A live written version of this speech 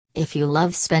If you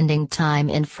love spending time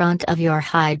in front of your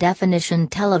high-definition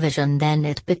television, then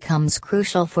it becomes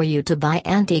crucial for you to buy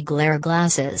anti-glare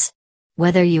glasses.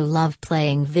 Whether you love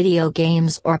playing video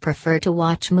games or prefer to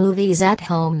watch movies at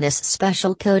home, this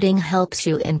special coating helps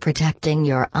you in protecting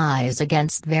your eyes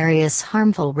against various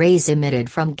harmful rays emitted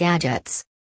from gadgets.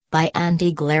 Buy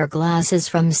anti-glare glasses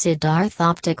from Siddharth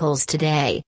Opticals today.